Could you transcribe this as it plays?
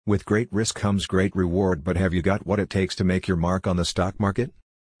With great risk comes great reward, but have you got what it takes to make your mark on the stock market?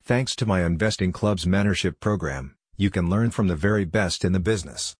 Thanks to my Investing Club's mentorship program, you can learn from the very best in the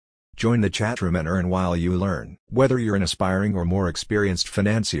business. Join the chat room and earn while you learn. Whether you're an aspiring or more experienced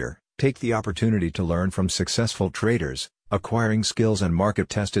financier, take the opportunity to learn from successful traders, acquiring skills and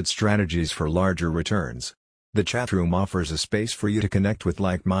market-tested strategies for larger returns. The chat room offers a space for you to connect with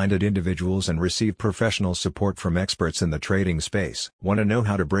like-minded individuals and receive professional support from experts in the trading space. Want to know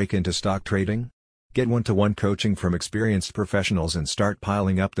how to break into stock trading? Get one-to-one coaching from experienced professionals and start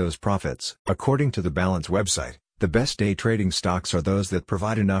piling up those profits. According to the Balance website, the best day trading stocks are those that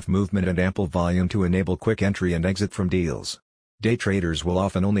provide enough movement and ample volume to enable quick entry and exit from deals. Day traders will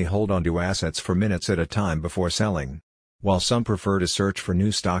often only hold onto assets for minutes at a time before selling. While some prefer to search for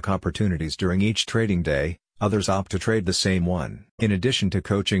new stock opportunities during each trading day, others opt to trade the same one. In addition to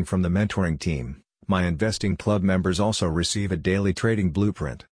coaching from the mentoring team, my Investing Club members also receive a daily trading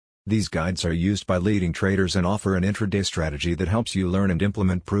blueprint. These guides are used by leading traders and offer an intraday strategy that helps you learn and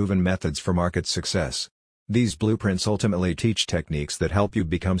implement proven methods for market success. These blueprints ultimately teach techniques that help you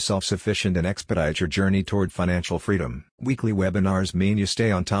become self-sufficient and expedite your journey toward financial freedom. Weekly webinars mean you stay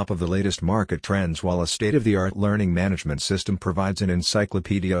on top of the latest market trends, while a state-of-the-art learning management system provides an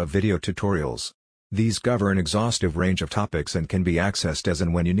encyclopedia of video tutorials. These cover an exhaustive range of topics and can be accessed as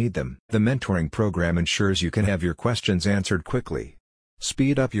and when you need them. The mentoring program ensures you can have your questions answered quickly.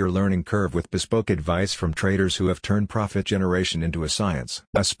 Speed up your learning curve with bespoke advice from traders who have turned profit generation into a science.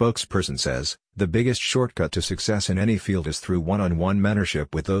 A spokesperson says, "The biggest shortcut to success in any field is through one-on-one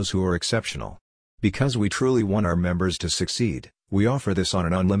mentorship with those who are exceptional. Because we truly want our members to succeed, we offer this on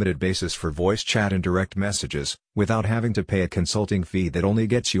an unlimited basis for voice chat and direct messages, without having to pay a consulting fee that only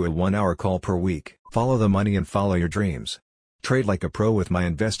gets you a 1-hour call per week. Follow the money and follow your dreams. Trade like a pro with my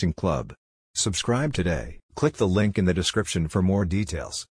Investing Club. Subscribe today." Click the link in the description for more details.